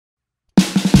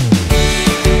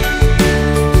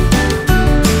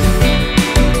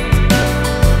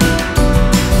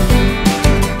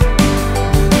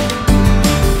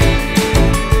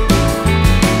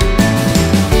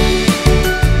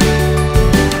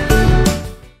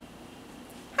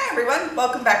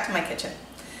welcome back to my kitchen.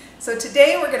 So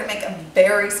today we're going to make a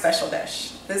very special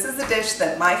dish. This is a dish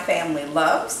that my family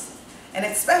loves, and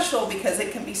it's special because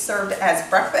it can be served as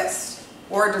breakfast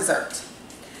or dessert.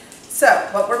 So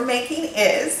what we're making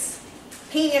is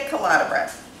Piña Colada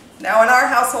bread. Now in our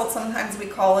household sometimes we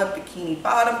call it bikini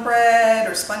bottom bread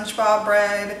or SpongeBob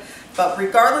bread, but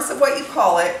regardless of what you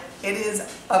call it, it is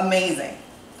amazing.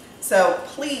 So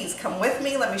please come with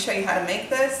me, let me show you how to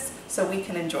make this so we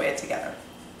can enjoy it together.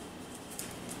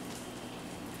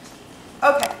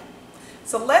 Okay,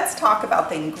 so let's talk about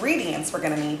the ingredients we're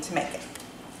going to need to make it.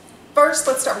 First,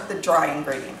 let's start with the dry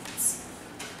ingredients.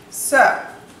 So,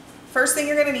 first thing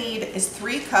you're going to need is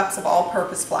 3 cups of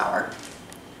all-purpose flour.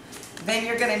 Then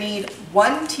you're going to need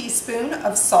 1 teaspoon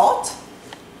of salt,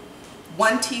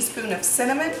 1 teaspoon of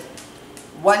cinnamon,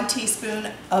 1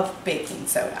 teaspoon of baking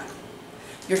soda.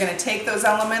 You're going to take those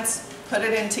elements, put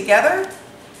it in together,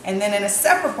 and then in a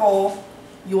separate bowl,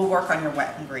 you will work on your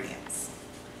wet ingredients.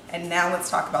 And now let's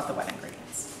talk about the wet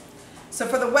ingredients. So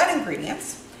for the wet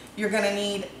ingredients, you're going to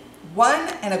need 1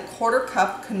 1/4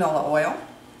 cup canola oil,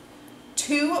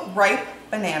 2 ripe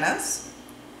bananas,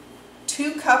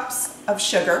 2 cups of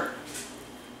sugar,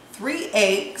 3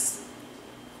 eggs,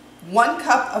 1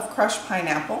 cup of crushed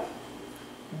pineapple,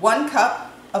 1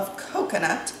 cup of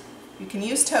coconut. You can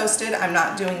use toasted. I'm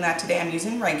not doing that today. I'm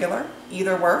using regular.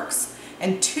 Either works.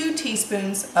 And 2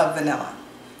 teaspoons of vanilla.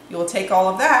 You will take all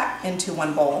of that into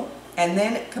one bowl and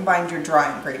then combine your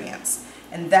dry ingredients.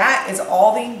 And that is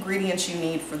all the ingredients you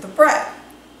need for the bread.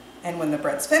 And when the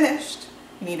bread's finished,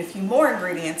 you need a few more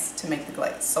ingredients to make the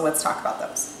glaze. So let's talk about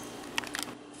those.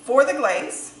 For the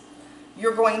glaze,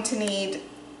 you're going to need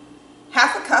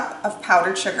 1/2 cup of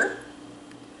powdered sugar,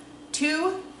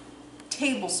 2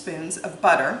 tablespoons of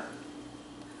butter,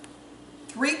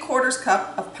 3/4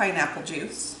 cup of pineapple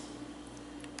juice,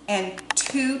 and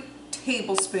 2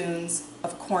 tablespoons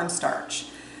of cornstarch.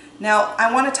 Now,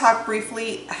 I want to talk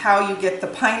briefly how you get the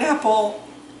pineapple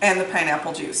and the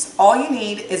pineapple juice. All you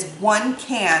need is 1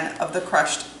 can of the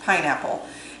crushed pineapple,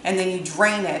 and then you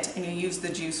drain it and you use the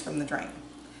juice from the drain.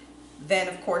 Then,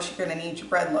 of course, you're going to need your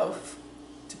bread loaf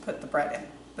to put the bread in.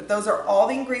 But those are all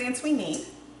the ingredients we need.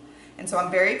 And so I'm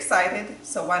very excited,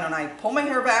 so why don't I pull my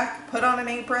hair back, put on an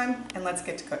apron, and let's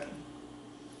get to cooking.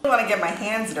 I don't want to get my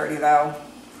hands dirty though,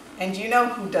 and you know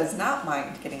who does not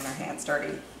mind getting their hands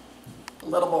dirty?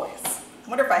 Little boys. I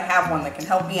wonder if I have one that can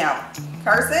help me out.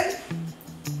 Carson?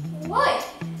 What?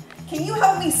 Can you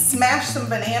help me smash some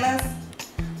bananas?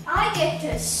 I get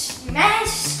to smash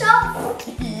stuff?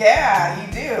 Yeah, you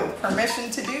do.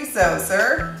 Permission to do so,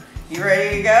 sir. You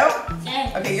ready to go?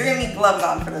 Yes. Okay, you're gonna need gloves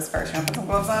on for this first. You want to put some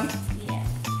gloves on? Yeah.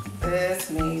 This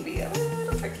may be a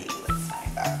little tricky. Let's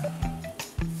find out.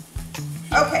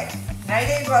 Okay, now you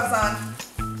get your gloves on.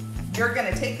 You're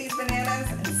gonna take these bananas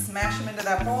and smash them into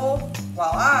that bowl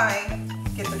while I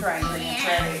get the dry ingredients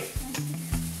ready.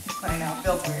 I know, it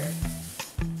feels weird.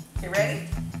 You ready?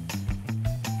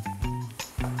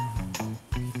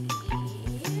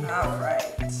 All right.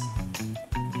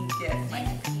 There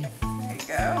you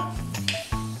go.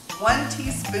 1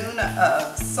 teaspoon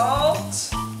of salt.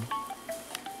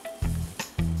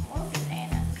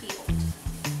 Banana peeled.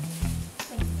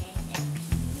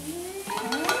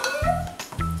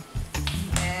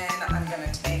 And I'm going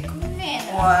to take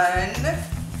Banana. 1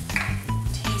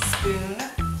 teaspoon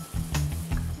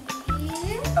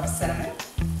of cinnamon.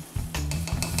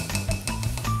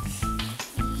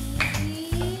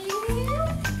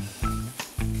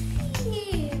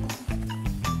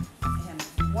 And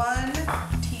 1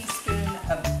 teaspoon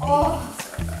of baking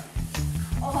soda.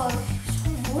 Oh, so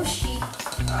mushy.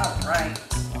 All right.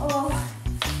 Oh,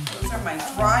 Those are my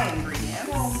dry ingredients.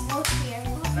 so mushy. I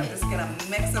love And I'm it. just gonna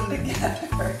mix them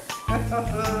together.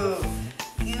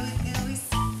 Gooey, gooey,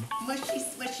 smushy,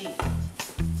 smushy.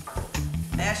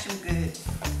 Mash them good.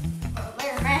 Oh,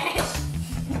 they're mashed.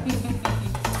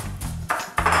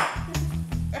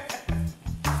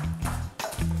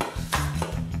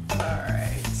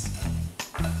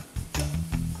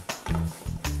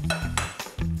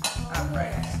 All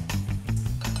right.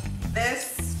 This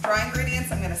dry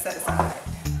ingredients I'm gonna set aside.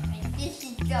 And this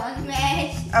is done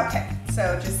mashed. Okay,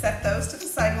 so just set those to the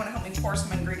side. You wanna help me pour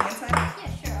some ingredients in? Yeah,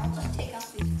 sure. I'll just take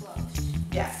off these gloves.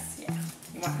 Yes, yeah.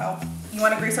 You want help? You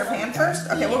want to grease our pan first?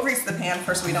 Okay, we'll grease the pan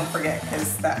first so we don't forget,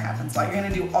 because that happens. Like, you're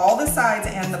going to do all the sides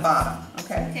and the bottom,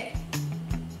 okay? Okay.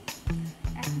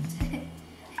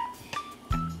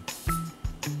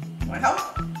 You want help?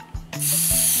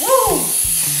 Woo!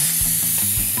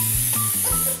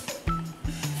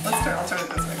 I'll turn it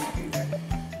this way, maybe easier.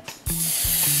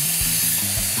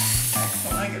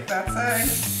 Excellent, I get that side.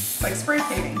 It's like spray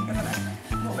painting, isn't it?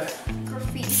 little bit.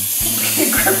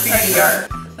 Graffiti. Graffiti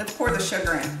art. Let's pour the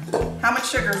sugar in. How much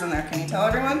sugar is in there? Can you tell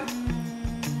everyone?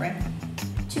 Brandon?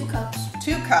 2 cups.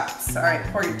 2 cups. All right,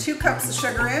 pour your 2 cups of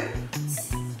sugar in.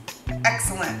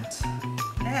 Excellent.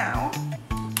 Now,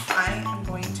 I am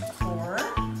going to pour a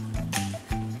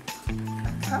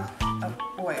cup of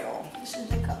oil. This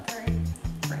is a cup, right?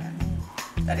 Brandon.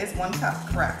 That is 1 cup,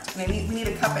 correct. And we need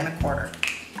a cup and a quarter.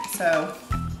 So,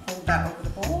 hold that over the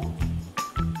bowl.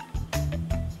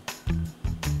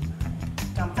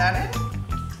 Dump that in.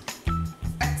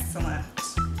 Excellent.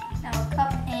 Now a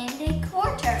cup and a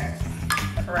quarter.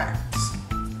 Correct.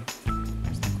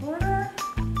 There's the quarter.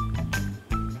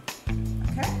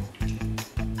 Okay.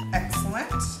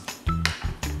 Excellent.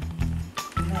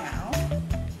 Now,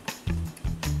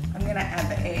 I'm gonna add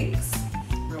the eggs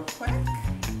real quick.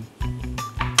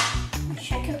 I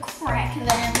wish I could crack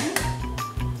them.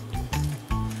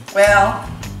 Well,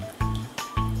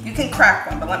 you can crack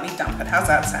one, but let me dump it. How's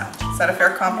that sound? Is that a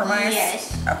fair compromise?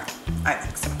 Yes. Okay, I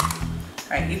think so.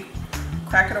 All right, you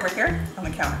crack it over here on the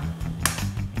counter.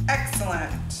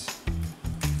 Excellent.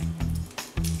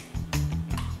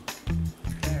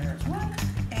 There's one.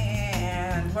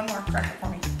 And one more, crack it for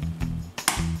me.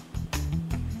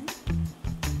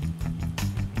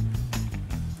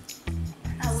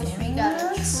 I wish we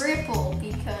got a triple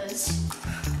because...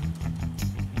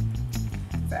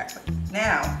 Exactly.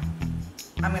 Now,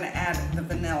 I'm gonna add the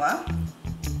vanilla.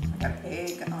 I got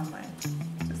egg on my,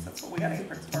 that's what we got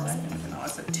aprons for, right? And vanilla.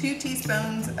 So 2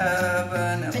 teaspoons of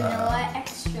vanilla. Vanilla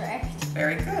extract.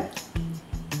 Very good.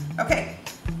 Okay,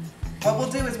 what we'll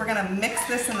do is we're gonna mix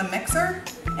this in the mixer,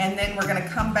 and then we're gonna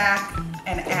come back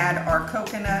and add our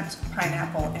coconut,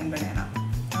 pineapple, and banana.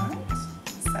 All right,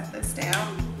 set this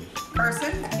down.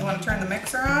 Carson, you wanna turn the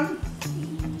mixer on?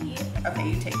 Yeah. Okay,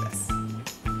 you take this.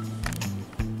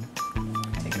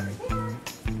 Take it right here.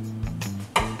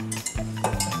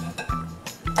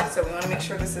 So we wanna make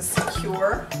sure this is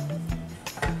secure.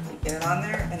 You get it on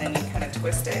there, and then you kind of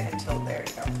twist it until, there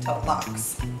you go, until it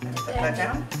locks. And put that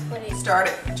down. Start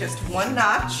at just 1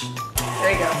 notch.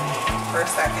 There you go, for a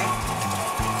second.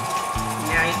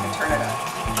 Now you can turn it up.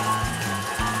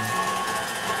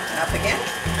 And up again.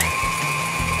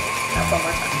 And up one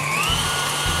more time.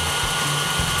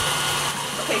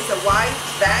 Okay, so while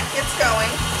that gets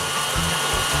going,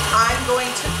 I'm going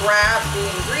to grab the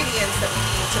ingredients that we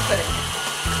need to put in here.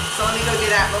 So let me go do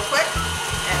that real quick,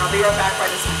 and I'll be right back while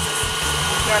this mixes.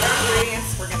 We've got our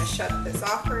ingredients. We're going to shut this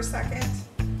off for a second.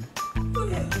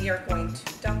 And we are going to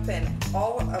dump in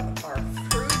all of our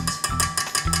fruit.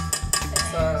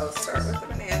 So start with the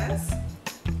bananas.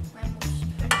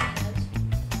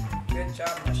 Good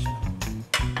job, Michelle.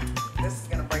 This is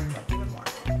going to break them up even more.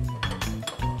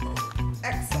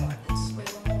 Excellent.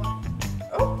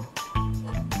 Oh,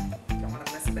 don't want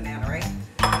to miss a banana, right?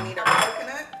 We need our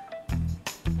coconut.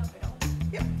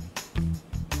 Yep.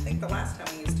 I think the last time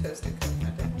we used toasted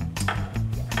coconut, didn't we?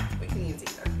 Yeah, we can use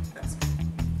either. That's good.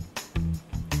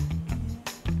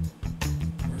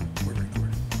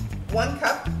 1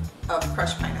 cup of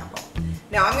crushed pineapple.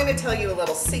 Now I'm going to tell you a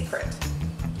little secret.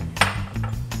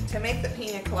 To make the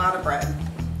Piña Colada bread,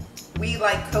 we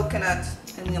like coconut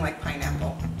and we like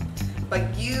pineapple.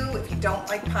 But you, if you don't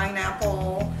like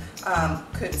pineapple,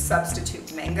 could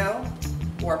substitute mango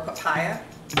or papaya,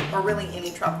 or really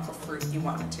any tropical fruit you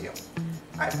wanted to.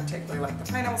 I particularly like the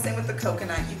pineapple. Same with the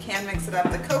coconut. You can mix it up.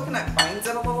 The coconut binds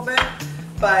it a little bit,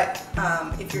 but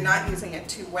if you're not using it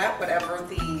too wet, whatever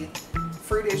the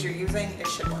fruit is you're using, it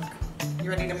should work. You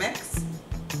ready to mix?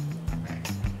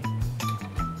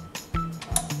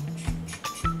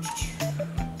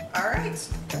 All right,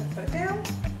 put it down.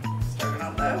 Start it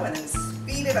on low and then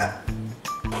speed it up.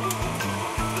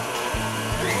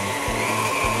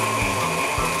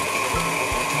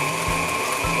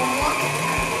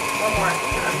 One more,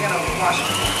 and I'm gonna wash it.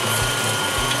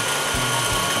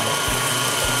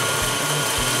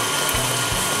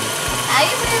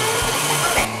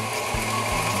 Okay.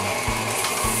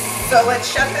 So let's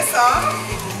shut this off.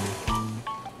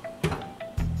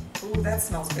 Ooh, that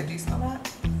smells good. Do you smell that?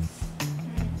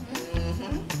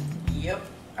 Mm-hmm. Yep.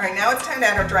 All right, now it's time to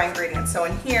add our dry ingredients. So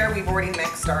in here, we've already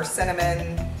mixed our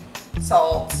cinnamon,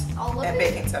 salt, and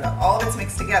baking soda. All of it's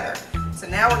mixed together. So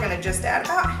now we're gonna just add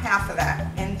about half of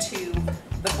that into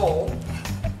the bowl.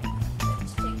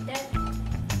 Let's take that.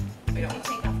 We don't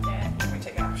Take off that. Let me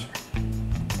take it off, sure.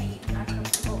 I'm not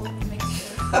comfortable with the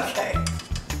mixer. Okay.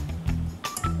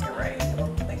 You're right.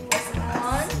 Like this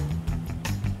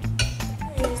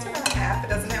just about half. It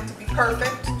doesn't have to be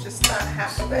perfect. Just about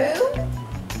half of it.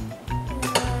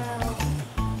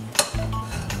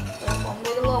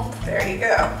 There you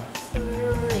go.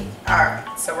 3. All right,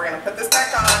 so we're gonna put this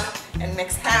back on and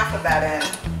mix half of that in.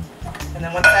 And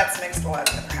then once that's mixed, we'll add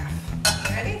the other half.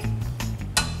 Ready?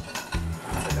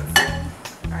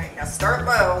 All right, now start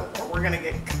low or we're gonna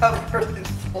get covered in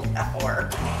flour.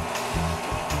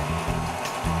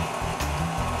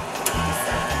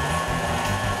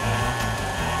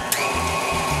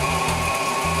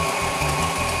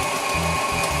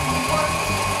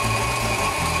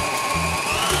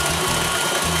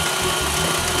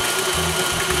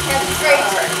 Great.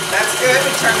 All right, that's good.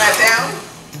 We turn that down.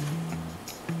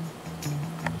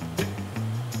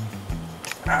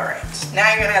 All right, now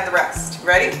you're gonna add the rest.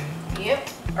 Ready? Yep.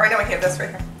 All right, no, we have this right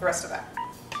here. The rest of that.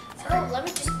 Oh, let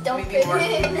me just dump need it more.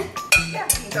 in. Yeah, you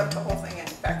can dump the whole thing in. In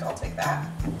fact, I'll take that.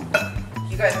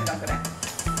 You guys can dump it in.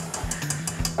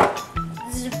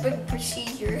 This is a big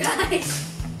procedure, guys.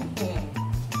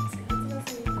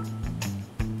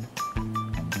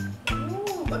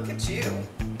 Ooh, look at you.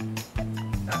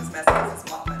 Not as messy as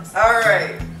his mom is. All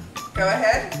right, go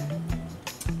ahead.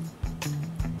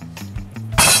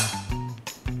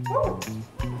 Woo.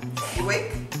 You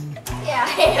awake? Yeah, I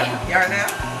am. You are now?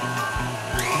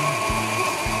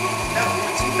 No, you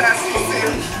were too fast too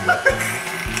soon.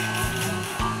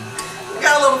 We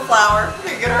got a little flour.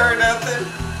 You get her nothing.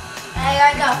 I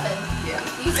got nothing. Yeah.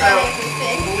 You So, got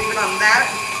everything. we'll leave it on that,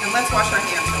 and let's wash our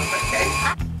hands real quick, okay?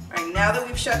 All right, now that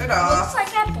we've shut it Looks off, like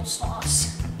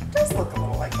applesauce. it does look a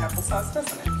little like applesauce,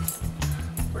 doesn't it?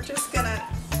 We're just gonna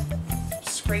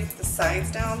scrape the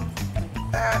sides down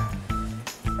like that.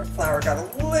 Our flour got a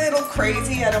little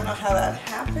crazy. I don't know how that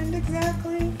happened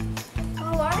exactly.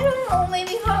 Oh, I don't know.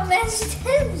 Maybe Hot Mess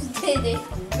Tim's did it.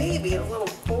 Maybe a little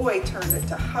boy turned it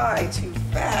to high too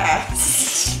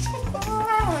fast. Oh,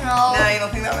 I don't know. No, you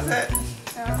don't think that was it?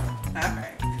 No.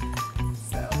 Alright.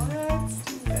 So let's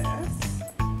do this.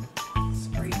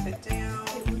 Scrape it down.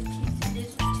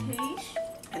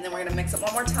 And then we're gonna mix it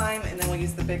one more time, and then we'll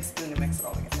use the big spoon to mix it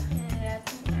all together.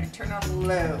 Alright, turn on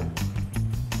low.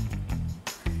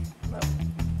 Low.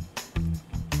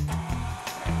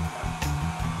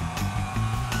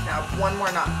 Now one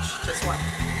more notch, just one.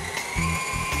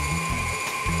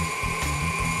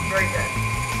 Very good.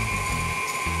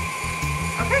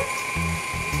 Okay,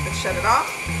 let's shut it off.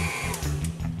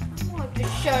 I'm going to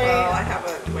shut Well, I it. have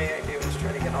a way I do is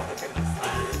try to get all the goodness.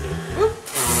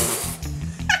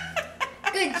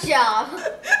 Good job.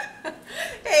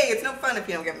 Hey, it's no fun if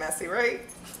you don't get messy, right?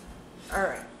 All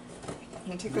right, I'm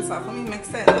gonna take this off. Let me mix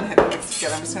it and then have it mixed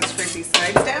together. I'm just gonna scrape these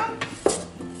sides down.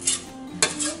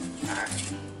 All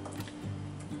right.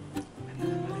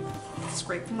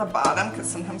 Scrape from the bottom because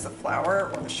sometimes the flour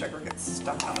or the sugar gets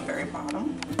stuck on the very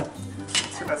bottom,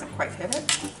 so it doesn't quite hit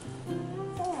it.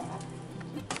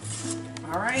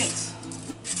 All right.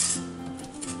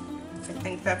 I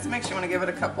think that's mixed. You want to give it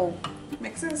a couple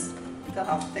mixes? Feel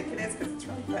how thick it is because it's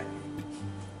really thick.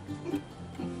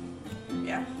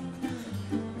 Yeah.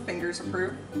 Your fingers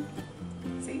approve.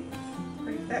 See?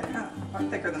 Pretty thick, huh? A lot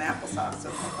thicker than applesauce, so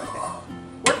it's not like that.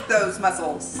 Work those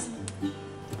muscles.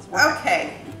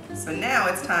 Okay, so now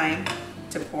it's time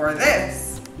to pour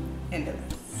this into this.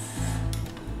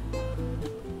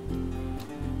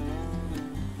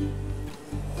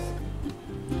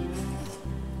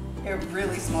 It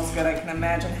really smells good. I can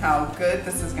imagine how good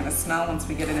this is gonna smell once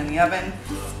we get it in the oven.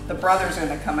 The brothers are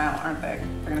gonna come out, aren't they?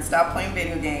 They're gonna stop playing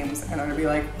video games and they're gonna be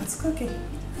like, what's cooking?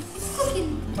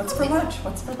 What's for lunch?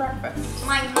 What's for breakfast?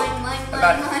 Mine.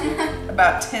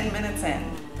 About 10 minutes in,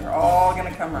 they're all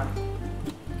gonna come running.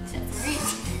 Except for me,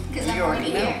 because I'm You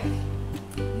already already know. here.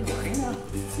 You already know.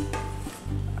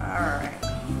 All right.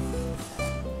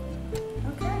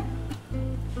 Okay.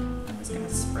 I'm just gonna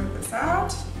spread this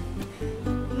out.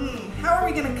 How are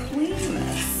we gonna clean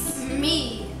this?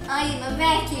 Me, I am a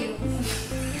vacuum.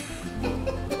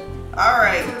 All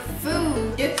right. For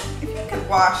food. If you could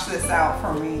wash this out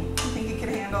for me, you think you could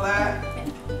handle that?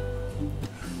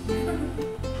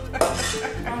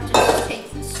 I'll just take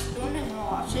the spoon and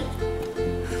wash it.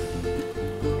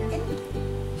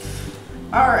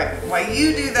 All right, while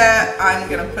you do that, I'm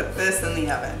gonna put this in the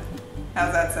oven.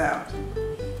 How's that sound?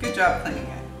 Good job cleaning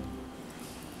it.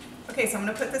 Okay, so I'm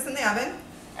gonna put this in the oven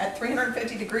at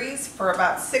 350 degrees for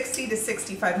about 60 to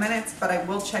 65 minutes, but I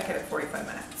will check it at 45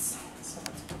 minutes. So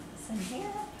let's put this in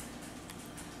here.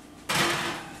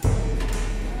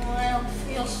 Oh, I don't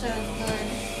feel so good.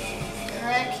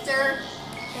 Director,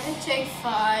 gonna take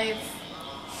 5.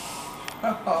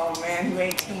 Oh man, you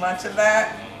ate too much of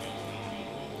that?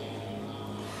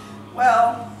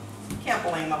 Well, can't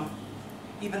blame them.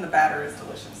 Even the batter is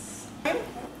delicious.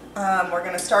 We're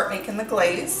gonna start making the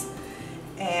glaze,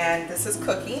 and this is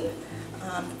cooking.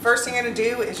 First thing you're gonna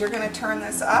do is you're gonna turn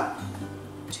this up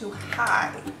to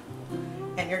high.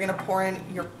 you're gonna pour in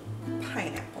your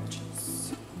pineapple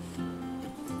juice.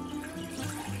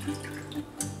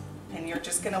 And you're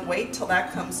just gonna wait till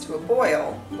that comes to a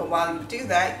boil, but while you do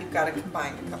that, you've gotta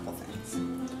combine a couple things.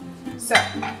 So,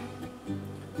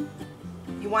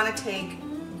 you wanna take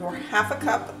your ½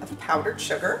 cup of powdered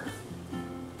sugar.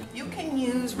 You can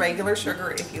use regular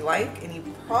sugar if you like, and you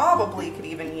probably could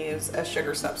even use a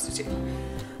sugar substitute.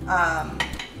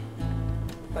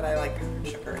 But I like powdered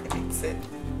sugar. It makes it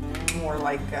more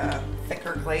like a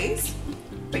thicker glaze.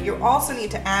 But you also need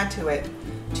to add to it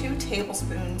 2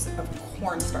 tablespoons of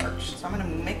cornstarch. So I'm going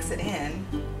to mix it in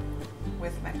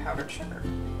with my powdered sugar.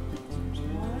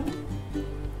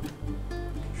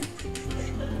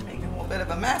 Making a little bit of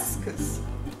a mess because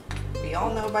we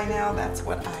all know by now that's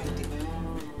what I do.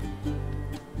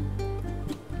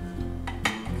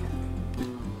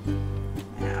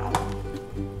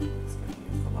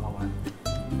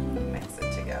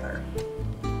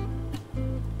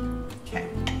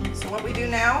 What we do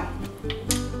now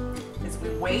is we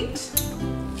wait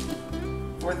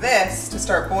for this to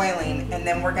start boiling, and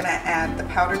then we're going to add the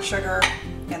powdered sugar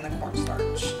and the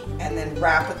cornstarch, and then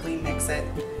rapidly mix it,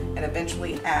 and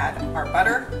eventually add our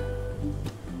butter,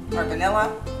 our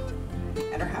vanilla,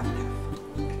 and our ½ and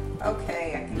 ½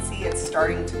 Okay, I can see it's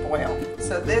starting to boil.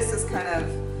 So this is kind of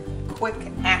quick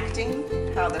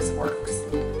acting how this works.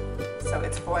 So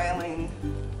it's boiling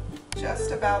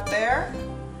just about there.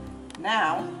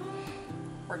 Now,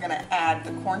 we're going to add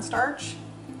the cornstarch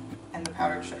and the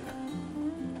powdered sugar.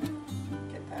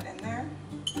 Get that in there.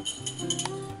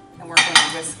 And we're going to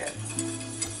whisk it.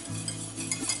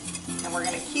 And we're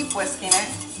going to keep whisking it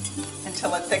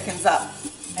until it thickens up.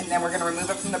 And then we're going to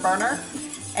remove it from the burner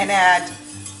and add,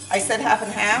 I said ½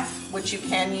 and ½ which you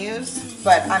can use,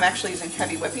 but I'm actually using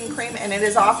heavy whipping cream, and it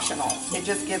is optional. It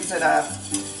just gives it a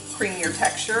creamier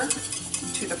texture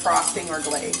to the frosting or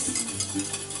glaze.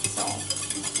 So,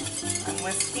 I'm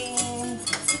whisking.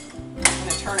 I'm going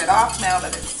to turn it off now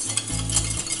that it's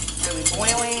really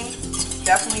boiling.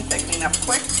 Definitely thickening up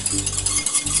quick.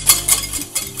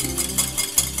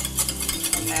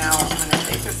 And now I'm going to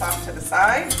take this off to the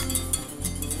side.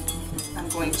 I'm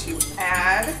going to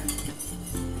add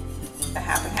the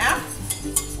 ½ and ½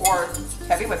 or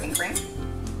heavy whipping cream.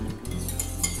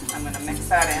 I'm going to mix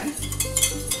that in.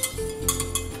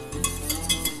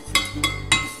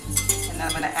 And then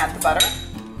I'm going to add the butter.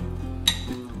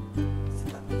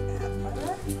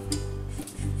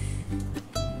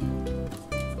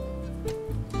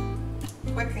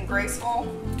 Quick and graceful.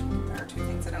 There are 2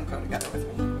 things that don't go together with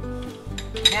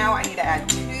me. Now I need to add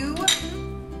 2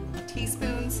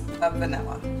 teaspoons of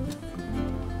vanilla.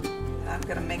 And I'm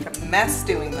going to make a mess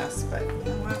doing this, but you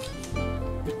know what?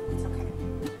 It's okay.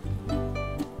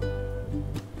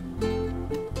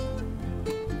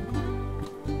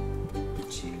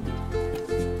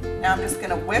 2. Now I'm just going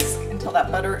to whisk until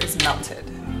that butter is melted.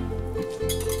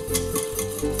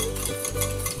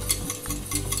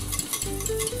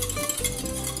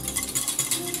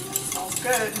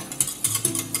 Good.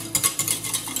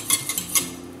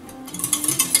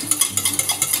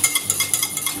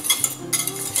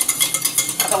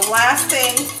 Now the last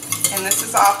thing, and this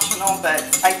is optional, but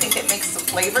I think it makes the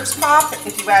flavors pop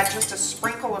if you add just a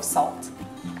sprinkle of salt.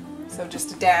 So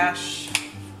just a dash,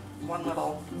 1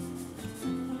 little,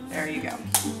 there you go.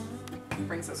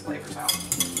 Brings those flavors out.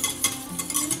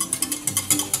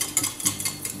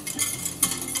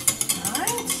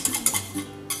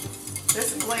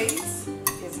 This glaze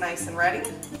is nice and ready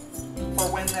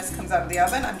for when this comes out of the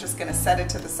oven. I'm just going to set it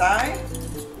to the side.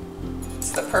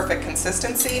 It's the perfect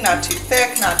consistency, not too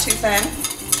thick, not too thin.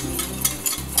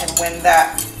 And when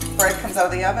that bread comes out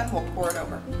of the oven, we'll pour it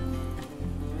over.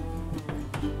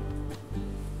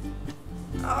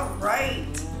 All right,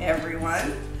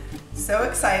 everyone. So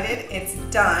excited, it's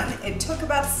done. It took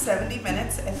about 70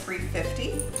 minutes at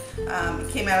 350. It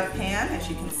came out of the pan, as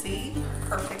you can see,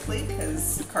 perfectly,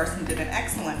 because Carson did an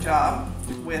excellent job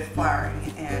with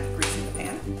flouring and greasing the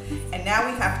pan. And now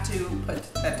we have to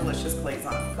put that delicious glaze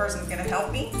on. Carson's gonna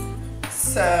help me.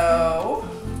 So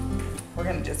we're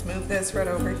gonna just move this right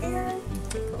over here.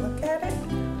 Take a look at it.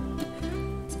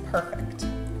 It's perfect.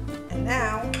 And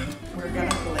now we're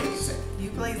gonna glaze it. You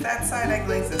glaze that side, I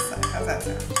glaze this side. How's that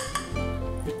sound?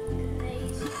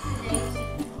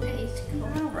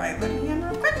 All right, let me in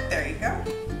real quick. There you go.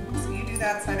 So you do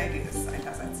that side, I do this side.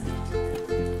 How's that sound?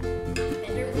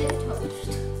 Better than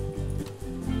toast.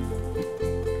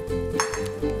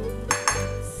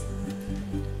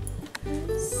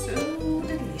 So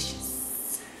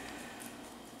delicious.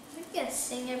 I'm gonna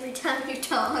sing every time you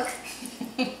talk.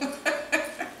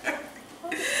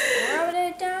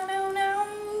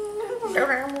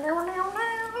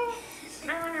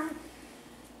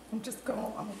 I'm just going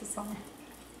along with the song.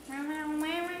 Do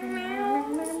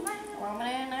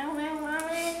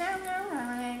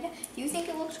you think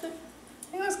it looks good? I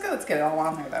think that's good. Let's get it all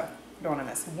on there though. We don't want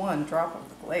to miss one drop of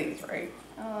the glaze, right?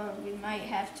 Oh, we might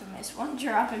have to miss one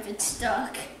drop if it's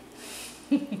stuck.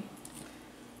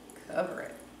 Cover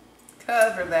it.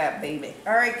 Cover that baby.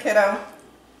 All right, kiddo.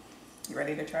 You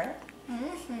ready to try it?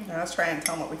 Mm-hmm. Now let's try and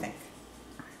tell them what we think.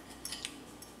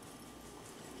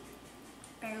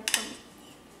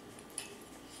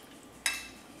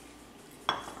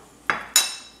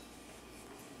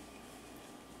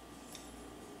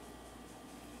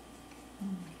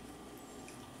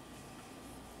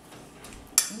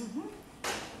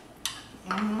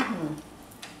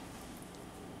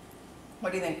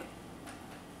 What do you think?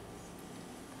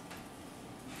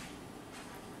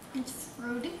 It's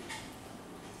fruity.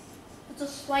 It's a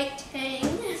slight tang.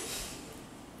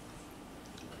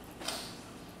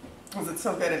 Was it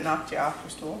so good it knocked you off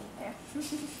your stool? Yeah.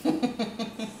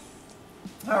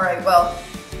 All right, well,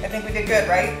 I think we did good,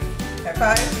 right? High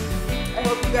five. I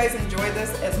hope you guys enjoy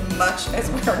this as much as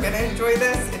we're going to enjoy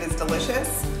this. It is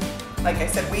delicious. Like I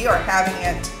said, we are having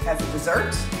it as a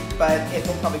dessert, but it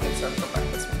will probably get served for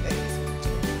breakfast one day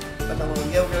with a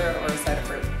little yogurt or a side of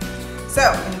fruit.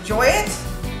 So enjoy it,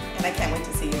 and I can't wait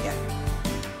to see you again.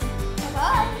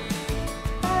 Bye-bye.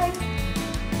 Bye.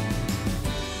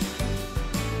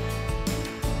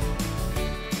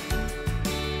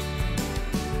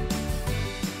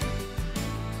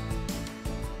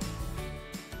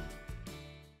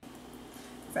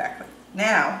 Exactly.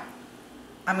 Now,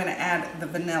 I'm going to add the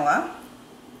vanilla.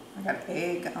 I got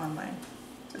egg on mine.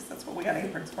 Just that's what we got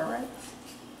aprons for, right?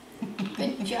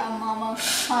 Good job, Mama.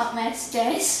 Hot mess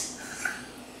days.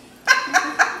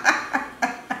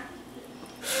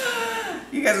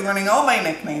 You guys are learning all my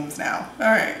nicknames now. All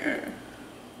right.